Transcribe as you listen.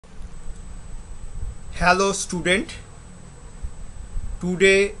Hello student,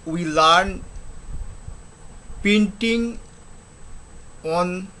 today we learn printing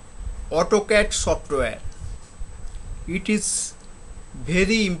on AutoCAD software. It is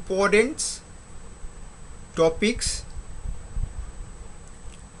very important topics.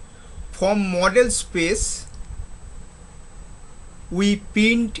 From model space we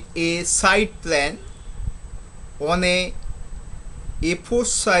print a site plan on a A4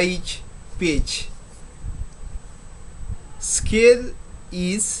 size page. Scale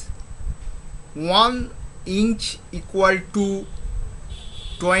is 1 inch equal to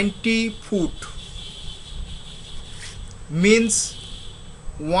 20 foot, means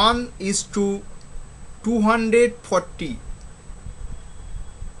 1:240.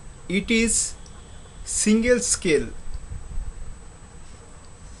 It is single scale.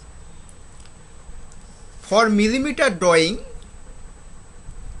 For millimeter drawing,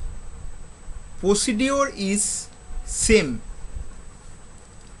 procedure is same.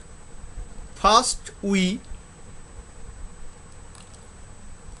 First we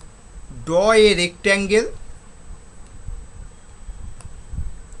draw a rectangle.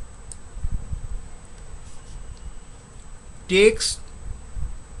 Takes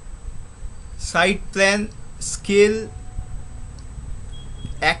side plan scale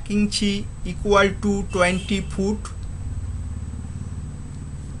 1 inch equal to 20 foot.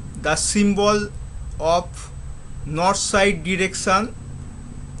 The symbol of north side direction.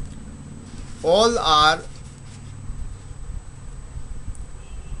 All are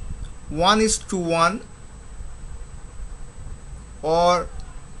 1:1 or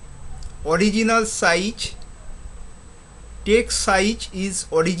original size. Take size is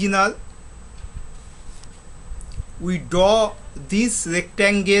original. We draw this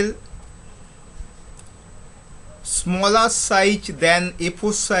rectangle smaller size than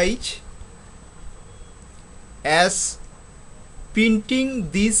A4 size. As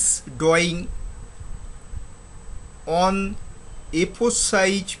printing this drawing on A4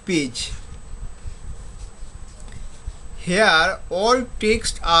 size page, here all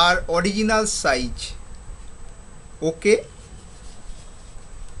text are original size. Okay,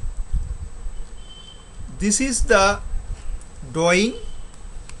 this is the drawing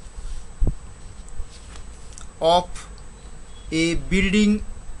of a building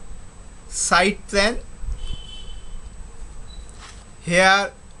site plan.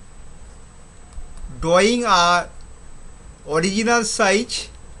 Here drawing are original size,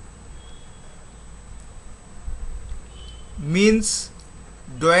 means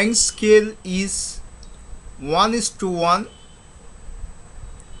drawing scale is 1:1.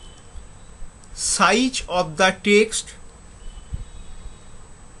 Size of the text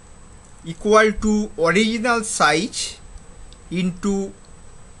equal to original size into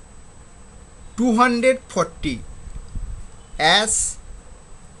 240. As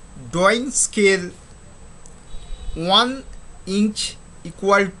drawing scale 1 inch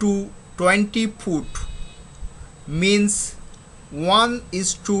equal to 20 foot, means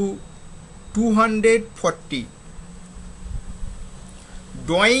 1:240.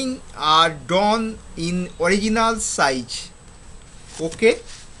 Drawing are drawn in original size. Okay.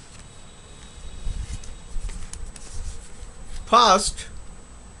 First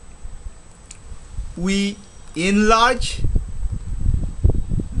we enlarge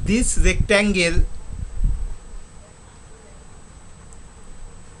this rectangle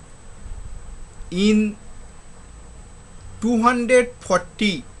in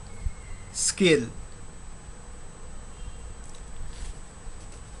 240 scale.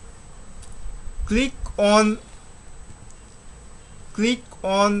 Click on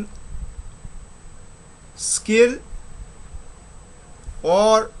scale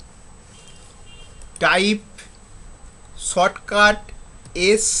or type shortcut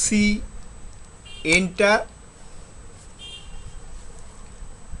SC, enter.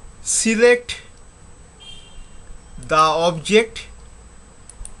 Select the object,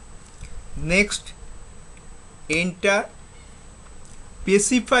 next enter.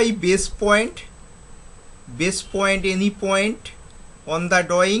 Specify base point any point on the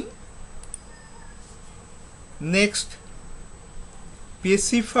drawing. Next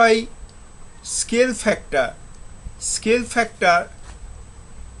specify scale factor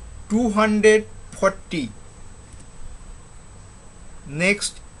 240.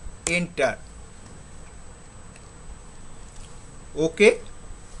 Next enter. Okay,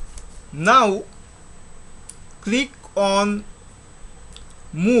 now click on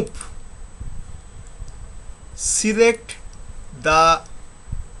move. Select the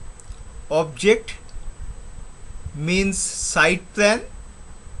object, means site plan,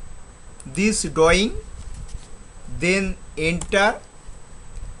 this drawing then enter.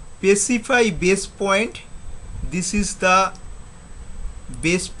 Specify base point. This is the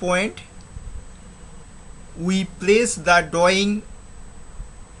base point. We place the drawing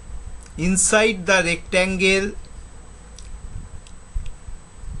inside the rectangle,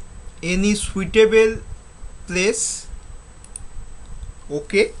 any suitable place.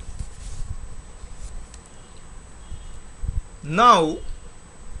 Okay. Now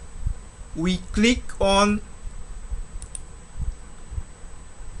we click on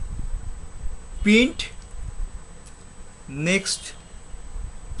print. Next,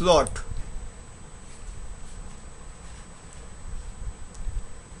 plot.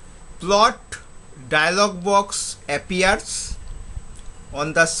 Plot dialog box appears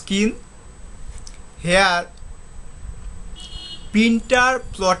on the screen. Here printer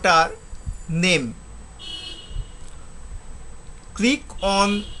plotter name. Click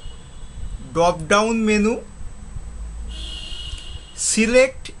on drop down menu.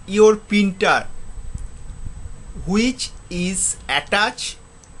 Select your printer which is attached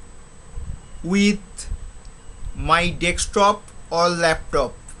with my desktop or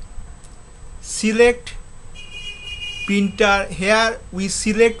laptop. Select printer. Here we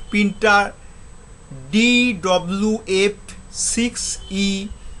select printer DWF6E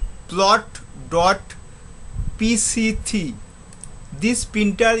plot.pc3. This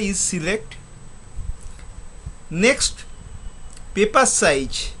printer is select. Next, paper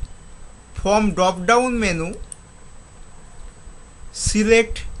size. From drop down menu,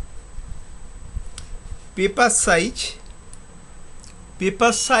 select paper size.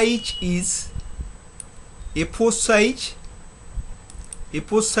 Paper size is A4 size.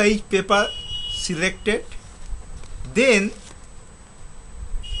 A4 size paper selected. Then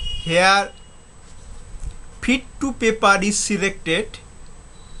here fit to paper is selected.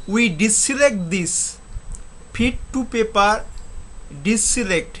 We deselect this. Fit to paper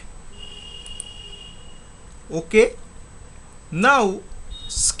deselect. Okay. Now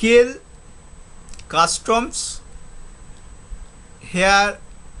scale customs. Here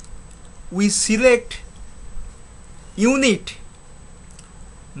we select unit.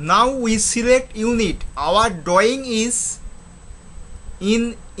 Now we select unit. Our drawing is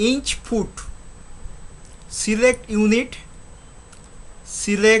in inch foot. Select unit.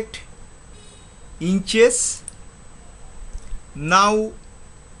 Select inches. Now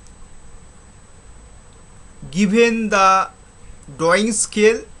given the drawing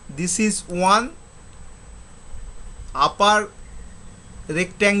scale, this is 1. Upper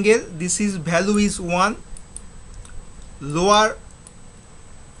rectangle, this is value is 1. Lower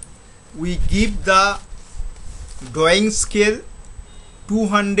we give the drawing scale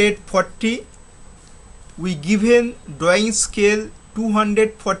 240. We given drawing scale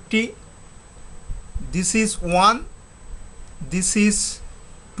 240. This is 1. This is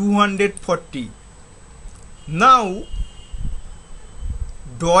 240. Now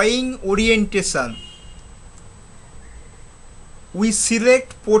drawing orientation. We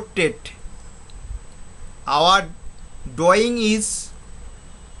select portrait. Our drawing is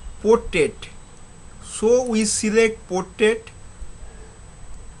portrait, so we select portrait.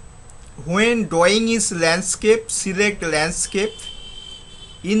 When drawing is landscape, select landscape.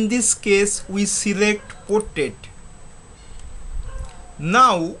 In this case we select portrait.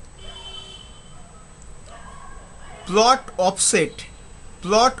 Now plot offset.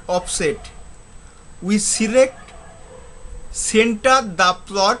 Plot offset. We select center the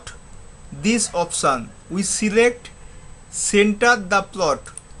plot. This option we select center the plot.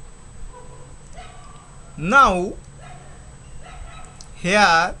 Now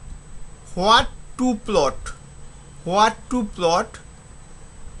here what to plot. What to plot.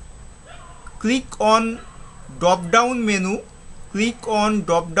 Click on drop down menu. Click on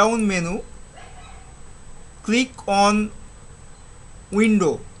drop down menu. Click on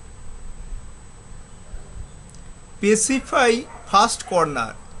window. Specify first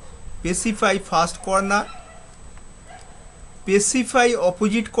corner. Specify first corner. Specify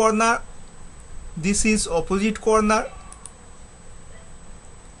opposite corner. This is opposite corner.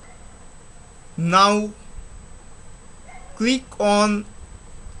 Now click on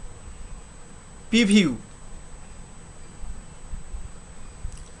preview.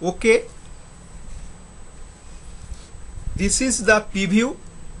 Okay. This is the preview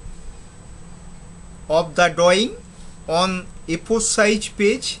of the drawing on A4 size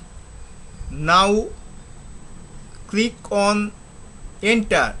page. Now click on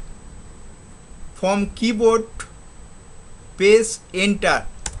enter. From keyboard press enter.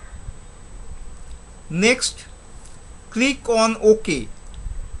 Next click on OK.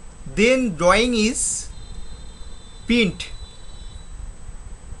 Then drawing is print,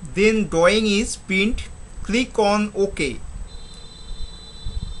 then drawing is print. Click on OK.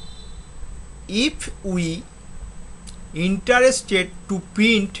 If we interested to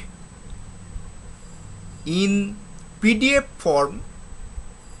print in PDF form,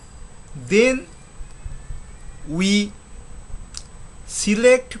 then we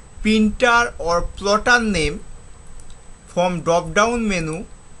select printer or plotter name from drop down menu.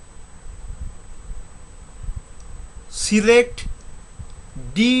 Select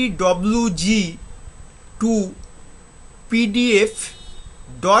DWG to PDF.PC,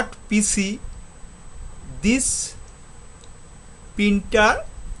 this printer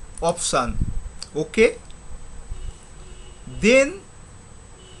option. Okay, then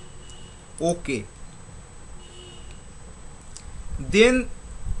OK. Then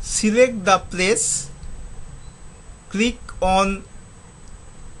select the place, click on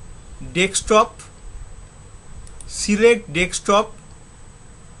desktop, select desktop.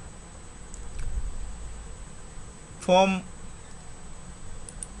 From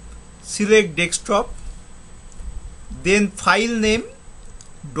select desktop, then file name,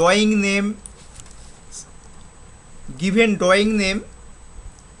 drawing name, given drawing name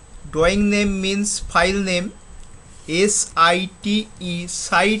means file name, SITE,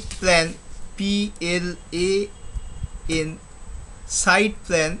 site plan, PLAN, site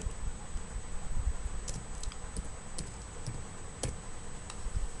plan.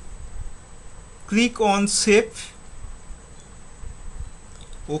 Click on save.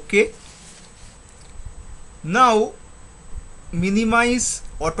 OK. Now minimize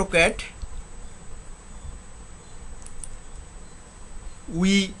AutoCAD.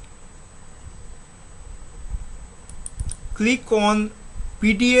 We click on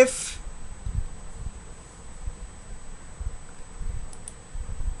PDF.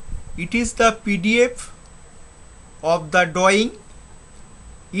 It is the PDF of the drawing.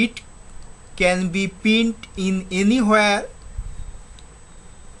 It can be printed in anywhere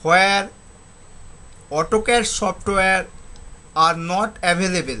where AutoCAD software are not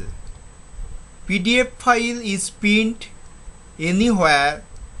available. PDF file is printed anywhere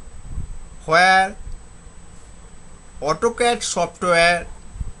where AutoCAD software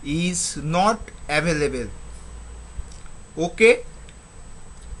is not available. Okay,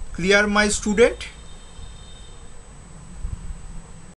 clear my student?